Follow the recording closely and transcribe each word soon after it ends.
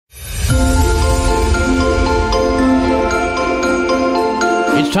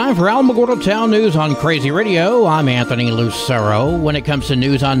Time for Alamogordo Town News on Crazy Radio. I'm Anthony Lucero. When it comes to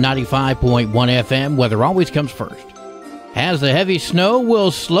news on 95.1 FM, weather always comes first. As the heavy snow will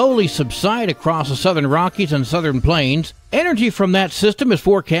slowly subside across the southern Rockies and southern plains, energy from that system is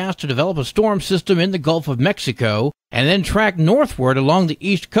forecast to develop a storm system in the Gulf of Mexico and then track northward along the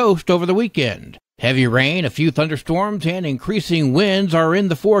east coast over the weekend. Heavy rain, a few thunderstorms, and increasing winds are in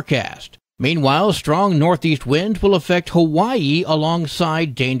the forecast. Meanwhile, strong northeast winds will affect Hawaii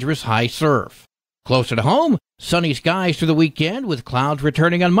alongside dangerous high surf. Closer to home, sunny skies through the weekend with clouds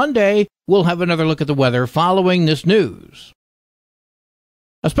returning on Monday. We'll have another look at the weather following this news.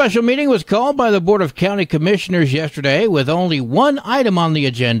 A special meeting was called by the Board of County Commissioners yesterday with only one item on the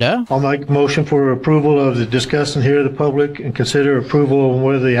agenda. I'll make a motion for approval of the discuss and hear the public and consider approval of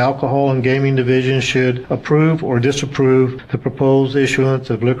whether the Alcohol and Gaming Division should approve or disapprove the proposed issuance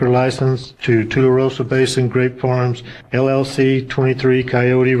of liquor license to Tularosa Basin Grape Farms, LLC, 23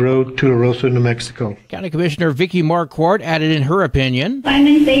 Coyote Road, Tularosa, New Mexico. County Commissioner Vicki Marquardt added in her opinion. I'm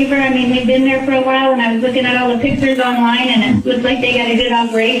in favor. We've been there for a while, and I was looking at all the pictures online, and it looks like they got a good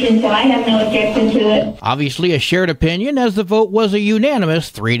operation, so I have no objection to it. Obviously a shared opinion, as the vote was a unanimous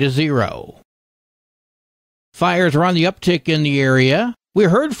 3-0. Fires are on the uptick in the area. We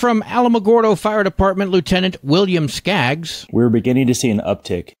heard from Alamogordo Fire Department Lieutenant William Skaggs. We're beginning to see an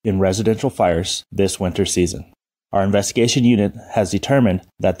uptick in residential fires this winter season. Our investigation unit has determined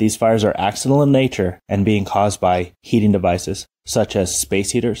that these fires are accidental in nature and being caused by heating devices, such as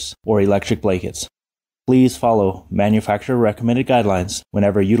space heaters or electric blankets. Please follow manufacturer recommended guidelines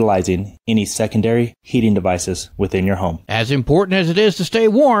whenever utilizing any secondary heating devices within your home. As important as it is to stay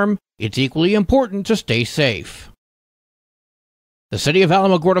warm, it's equally important to stay safe. The City of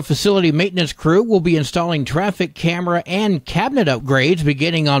Alamogordo facility maintenance crew will be installing traffic camera and cabinet upgrades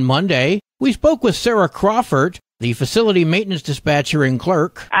beginning on Monday. We spoke with Sarah Crawford, the facility maintenance dispatcher and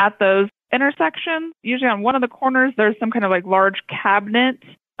clerk. At those intersections, usually on one of the corners, there's some kind of large cabinet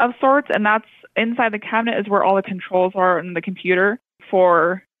of sorts, and that's inside the cabinet is where all the controls are in the computer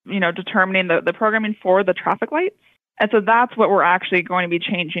for, determining the programming for the traffic lights. And so that's what we're actually going to be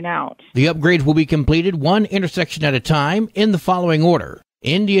changing out. The upgrades will be completed one intersection at a time in the following order: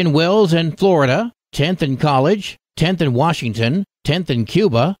 Indian Wells in Florida, 10th and College, 10th in Washington, 10th in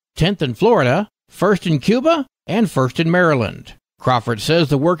Cuba, 10th in Florida, 1st in Cuba, and 1st in Maryland. Crawford says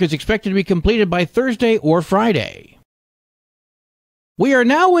the work is expected to be completed by Thursday or Friday. We are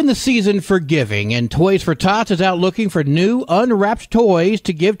now in the season for giving, and Toys for Tots is out looking for new, unwrapped toys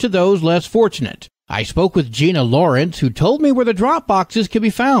to give to those less fortunate. I spoke with Gina Lawrence, who told me where the drop boxes can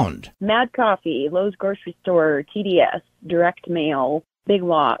be found. Mad Coffee, Lowe's Grocery Store, TDS, Direct Mail, Big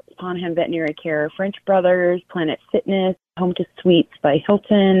Lots, Ponham Veterinary Care, French Brothers, Planet Fitness, Home to Suites by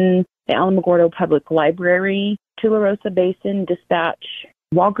Hilton, the Alamogordo Public Library, Tularosa Basin Dispatch,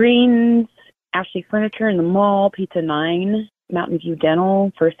 Walgreens, Ashley Furniture in the Mall, Pizza 9, Mountain View Dental,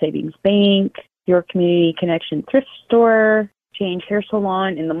 First Savings Bank, Your Community Connection Thrift Store, Change Hair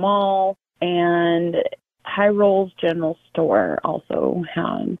Salon in the Mall, and High Rolls General Store also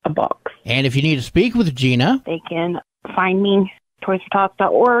has a box. And if you need to speak with Gina, they can find me,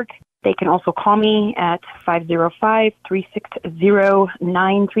 toysfortots.org. They can also call me at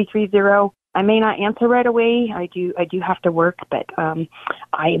 505-360-9330. I may not answer right away. I do have to work, but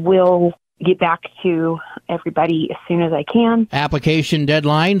I will get back to everybody as soon as I can. Application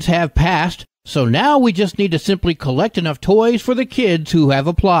deadlines have passed, so now we just need to simply collect enough toys for the kids who have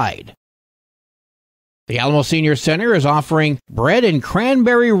applied. The Alamo Senior Center is offering bread and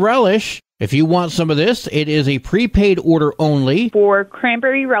cranberry relish. If you want some of this, it is a prepaid order only. For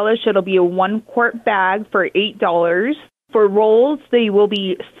cranberry relish, it'll be a 1-quart bag for $8. For rolls, they will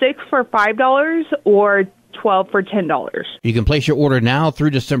be 6 for $5 or 12 for $10. You can place your order now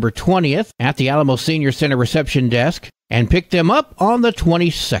through December 20th at the Alamo Senior Center reception desk and pick them up on the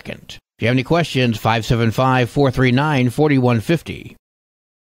 22nd. If you have any questions, 575-439-4150.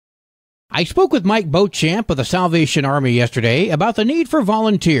 I spoke with Mike Beauchamp of the Salvation Army yesterday about the need for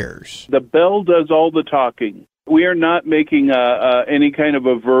volunteers. The bell does all the talking. We are not making any kind of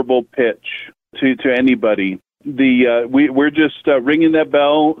a verbal pitch to anybody. We're just ringing that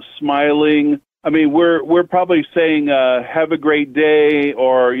bell, smiling. We're probably saying have a great day,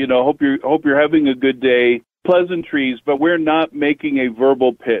 or hope you're having a good day. Pleasantries, but we're not making a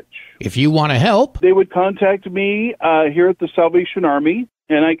verbal pitch. If you want to help, they would contact me here at the Salvation Army,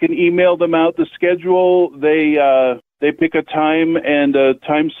 and I can email them out the schedule. They pick a time and a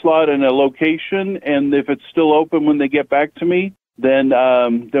time slot and a location, and if it's still open when they get back to me, then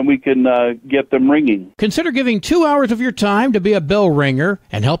we can get them ringing. Consider giving 2 hours of your time to be a bell ringer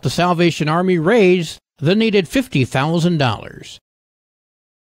and help the Salvation Army raise the needed $50,000.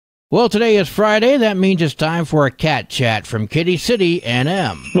 Well, today is Friday. That means it's time for a cat chat from Kitty City,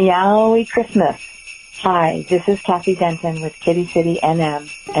 NM. Meowie Christmas. Hi, this is Kathy Denton with Kitty City, NM,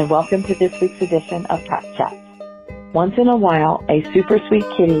 and welcome to this week's edition of Cat Chats. Once in a while, a super sweet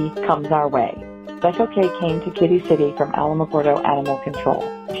kitty comes our way. Special K came to Kitty City from Alamogordo Animal Control.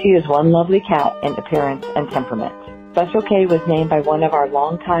 She is one lovely cat in appearance and temperament. Special K was named by one of our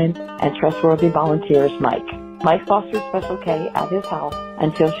longtime and trustworthy volunteers, Mike. Mike fostered Special K at his house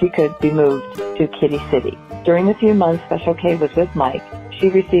until she could be moved to Kitty City. During the few months Special K was with Mike, she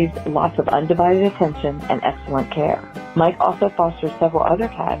received lots of undivided attention and excellent care. Mike also fostered several other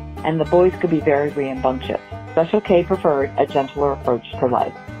cats, and the boys could be very rambunctious. Special K preferred a gentler approach to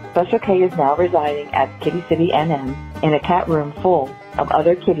life. Special K is now residing at Kitty City, NM, in a cat room full of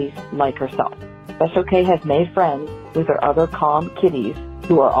other kitties like herself. Special K has made friends with her other calm kitties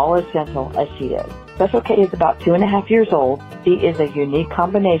who are all as gentle as she is. Special K is about 2.5 years old. She is a unique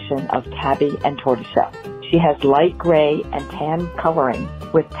combination of tabby and tortoiseshell. She has light gray and tan coloring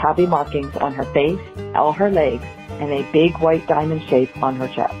with tabby markings on her face, all her legs, and a big white diamond shape on her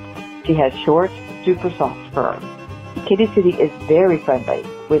chest. She has short, super soft fur. Kitty City is very friendly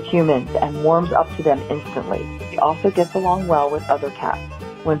with humans and warms up to them instantly. She also gets along well with other cats.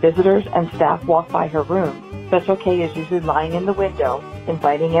 When visitors and staff walk by her room, Special K is usually lying in the window,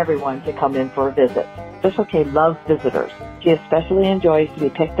 inviting everyone to come in for a visit. Special K loves visitors. She especially enjoys to be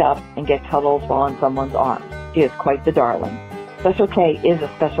picked up and get cuddles while in someone's arms. She is quite the darling. Special K is a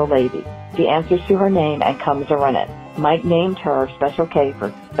special lady. She answers to her name and comes a running. Mike named her Special K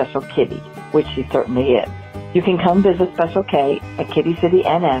for Special Kitty, which she certainly is. You can come visit Special K at Kitty City,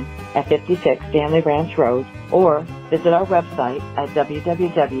 NM at 56 Stanley Ranch Road, or visit our website at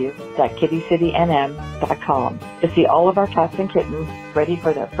www.kittycitynm.com to see all of our cats and kittens ready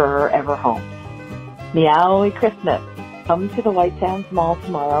for their forever homes. Meowie Christmas! Come to the White Sands Mall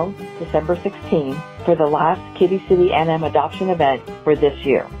tomorrow, December 16, for the last Kitty City NM adoption event for this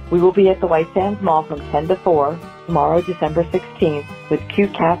year. We will be at the White Sands Mall from 10 to 4 tomorrow, December 16th, with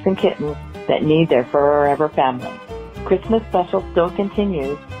cute cats and kittens that need their forever family. Christmas special still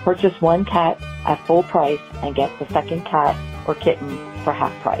continues. Purchase one cat at full price and get the second cat or kitten for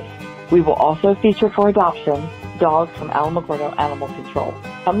half price. We will also feature for adoption dogs from Alamogordo Animal Control.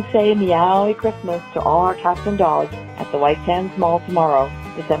 Come say Meowie Christmas to all our cats and dogs at the White Sands Mall tomorrow,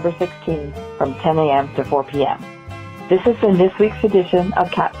 December 16th, from 10 a.m. to 4 p.m. This has been this week's edition of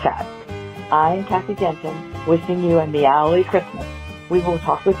Cat Chat. I am Kathy Denton, wishing you a Meowie Christmas. We will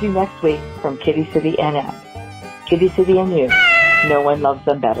talk with you next week from Kitty City, NM. Kitty City and you. No one loves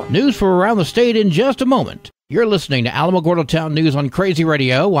them better. News for around the state in just a moment. You're listening to Alamogordo Town News on Crazy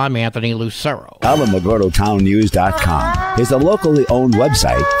Radio. I'm Anthony Lucero. AlamogordoTownNews.com is a locally owned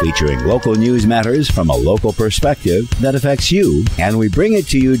website featuring local news matters from a local perspective that affects you, and we bring it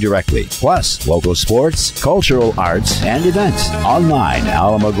to you directly. Plus, local sports, cultural arts, and events. Online,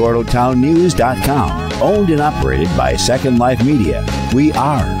 AlamogordoTownNews.com. Owned and operated by Second Life Media. We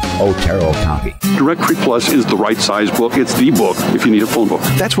are Otero County. Directory Plus is the right size book. It's the book if you need a phone book.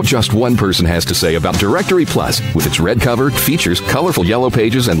 That's what just one person has to say about Directory Plus. With its red cover, features, colorful yellow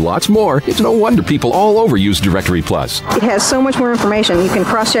pages, and lots more, it's no wonder people all over use Directory Plus. It has so much more information. You can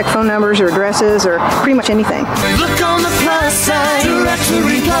cross-check phone numbers or addresses or pretty much anything. Look on the plus side,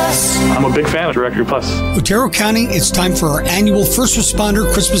 Directory Plus. I'm a big fan of Directory Plus. Otero County, it's time for our annual First Responder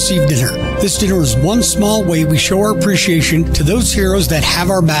Christmas Eve dinner. This dinner is one small way we show our appreciation to those heroes that have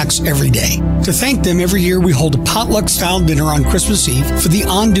our backs every day. To thank them, every year we hold a potluck-style dinner on Christmas Eve for the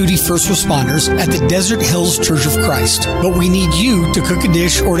on-duty first responders at the Desert Hills Church of Christ. But we need you to cook a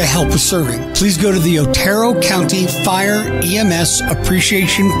dish or to help with serving. Please go to the Otero County Fire EMS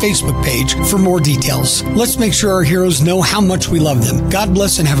Appreciation Facebook page for more details. Let's make sure our heroes know how much we love them. God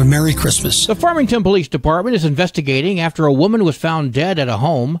bless and have a Merry Christmas. The Farmington Police Department is investigating after a woman was found dead at a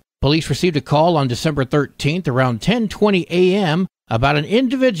home. Police received a call on December 13th around 10:20 a.m. about an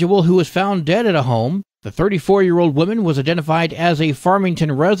individual who was found dead at a home. The 34-year-old woman was identified as a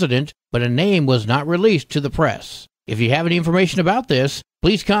Farmington resident, but a name was not released to the press. If you have any information about this,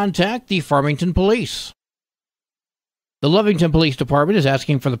 please contact the Farmington Police. The Lovington Police Department is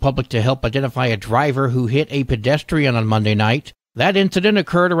asking for the public to help identify a driver who hit a pedestrian on Monday night. That incident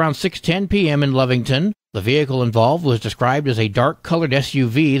occurred around 6:10 p.m. in Lovington. The vehicle involved was described as a dark-colored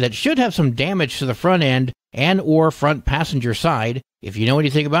SUV that should have some damage to the front end and or front passenger side. If you know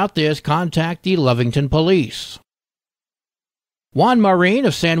anything about this, contact the Lovington Police. Juan Marin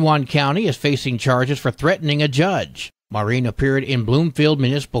of San Juan County is facing charges for threatening a judge. Marin appeared in Bloomfield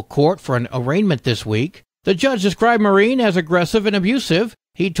Municipal Court for an arraignment this week. The judge described Marin as aggressive and abusive.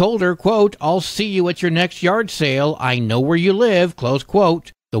 He told her, quote, "I'll see you at your next yard sale. I know where you live," close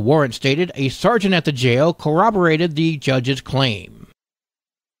quote. The warrant stated a sergeant at the jail corroborated the judge's claim.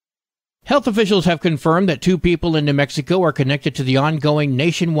 Health officials have confirmed that 2 people in New Mexico are connected to the ongoing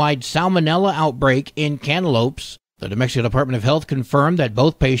nationwide salmonella outbreak in cantaloupes. The New Mexico Department of Health confirmed that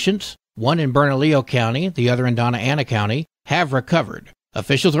both patients, one in Bernalillo County, the other in Donna Ana County, have recovered.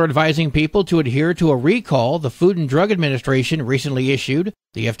 Officials are advising people to adhere to a recall the Food and Drug Administration recently issued.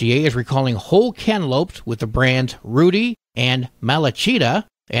 The FDA is recalling whole cantaloupes with the brands Rudy and Malachita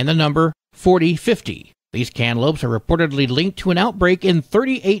and the number 4050. These cantaloupes are reportedly linked to an outbreak in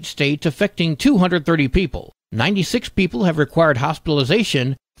 38 states affecting 230 people. 96 people have required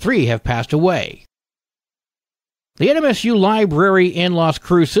hospitalization, 3 have passed away. The NMSU Library in Las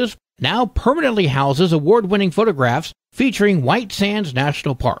Cruces now permanently houses award-winning photographs featuring White Sands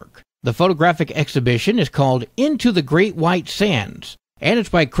National Park. The photographic exhibition is called Into the Great White Sands, and it's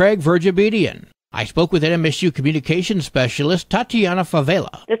by Craig Verjabedian. I spoke with NMSU Communications Specialist Tatiana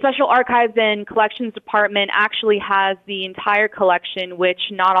Favela. The Special Archives and Collections Department actually has the entire collection, which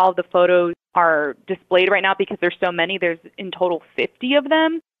not all of the photos are displayed right now because there's so many. There's in total 50 of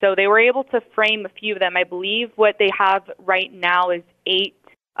them. So they were able to frame a few of them. I believe what they have right now is 8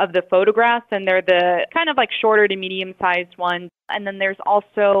 of the photographs, and they're the kind of like shorter to medium-sized ones. And then there's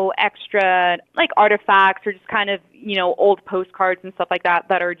also extra like artifacts or just kind of, old postcards and stuff like that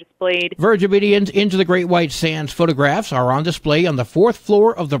that are displayed. Verjabedian's Into the Great White Sands photographs are on display on the 4th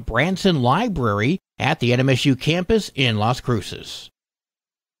floor of the Branson Library at the NMSU campus in Las Cruces.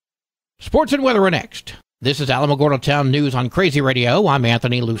 Sports and weather are next. This is Alamogordo Town News on Crazy Radio. I'm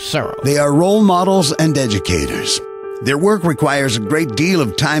Anthony Lucero. They are role models and educators. Their work requires a great deal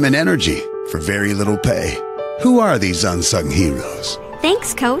of time and energy for very little pay. Who are these unsung heroes?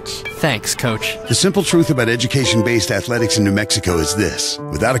 Thanks, Coach. Thanks, Coach. The simple truth about education-based athletics in New Mexico is this.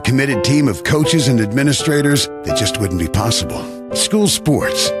 Without a committed team of coaches and administrators, it just wouldn't be possible. School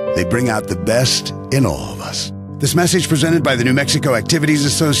sports, they bring out the best in all of us. This message presented by the New Mexico Activities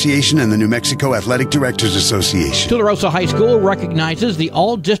Association and the New Mexico Athletic Directors Association. Tularosa High School recognizes the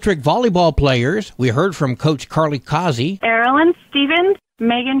all-district volleyball players. We heard from Coach Carly Causey. Erilyn Stevens,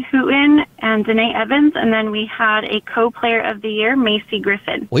 Megan Hooten, and Danae Evans, and then we had a co-player of the year, Macy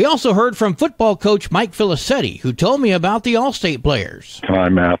Griffin. We also heard from football coach Mike Filicetti, who told me about the All-State players.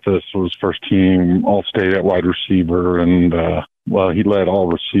 Kanai Mathis was first team All-State at wide receiver, and he led all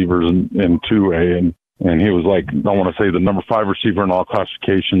receivers in 2A, and he was like, I want to say the number 5 receiver in all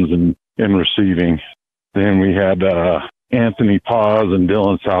classifications in receiving. Then we had Anthony Paz and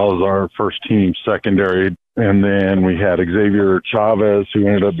Dylan Salazar, first team secondary. And then we had Xavier Chavez, who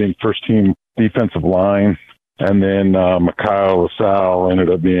ended up being first team defensive line. And then Mikhail LaSalle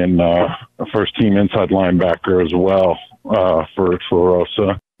ended up being a first team inside linebacker as well for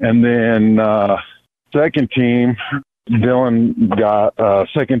Tularosa. And then second team, Dylan got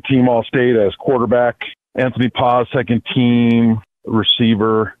second team All-State as quarterback. Anthony Paz, second team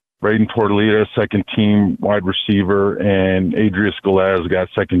receiver. Braden Tortolita, second team wide receiver. And Adrius Galez got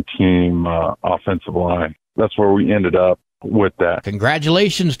second team offensive line. That's where we ended up with that.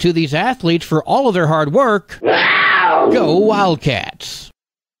 Congratulations to these athletes for all of their hard work. Wow! Go Wildcats!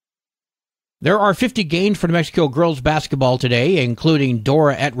 There are 50 games for New Mexico girls basketball today, including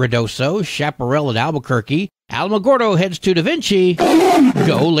Dora at Ruidoso, Chaparral at Albuquerque, Alamogordo heads to Da Vinci.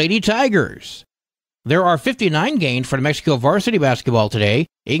 Go Lady Tigers! There are 59 games for New Mexico varsity basketball today,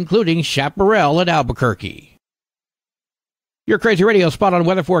 including Chaparral at Albuquerque. Your Crazy Radio spot on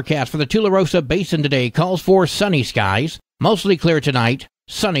weather forecast for the Tularosa Basin today calls for sunny skies, mostly clear tonight,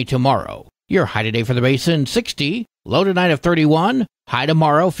 sunny tomorrow. Your high today for the basin, 60, low tonight of 31, high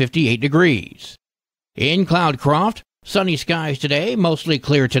tomorrow, 58 degrees. In Cloudcroft, sunny skies today, mostly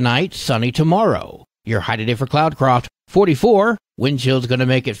clear tonight, sunny tomorrow. Your high today for Cloudcroft, 44, wind chill's going to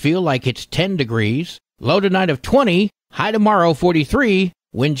make it feel like it's 10 degrees. Low tonight of 20, high tomorrow, 43,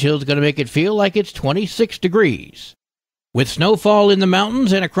 wind chill's going to make it feel like it's 26 degrees. With snowfall in the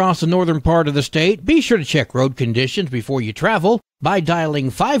mountains and across the northern part of the state, be sure to check road conditions before you travel by dialing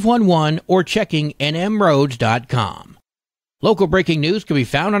 511 or checking nmroads.com. Local breaking news can be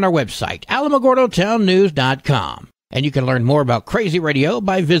found on our website, alamogordotownnews.com. And you can learn more about Crazy Radio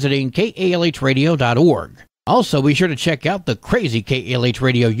by visiting kalhradio.org. Also, be sure to check out the Crazy KALH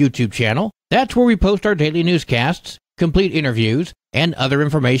Radio YouTube channel. That's where we post our daily newscasts, complete interviews, and other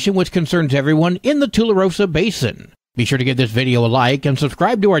information which concerns everyone in the Tularosa Basin. Be sure to give this video a like and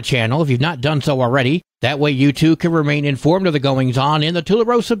subscribe to our channel if you've not done so already. That way you too can remain informed of the goings-on in the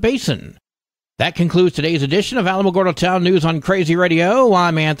Tularosa Basin. That concludes today's edition of Alamogordo Town News on Crazy Radio.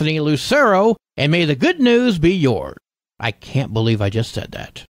 I'm Anthony Lucero, and may the good news be yours. I can't believe I just said that.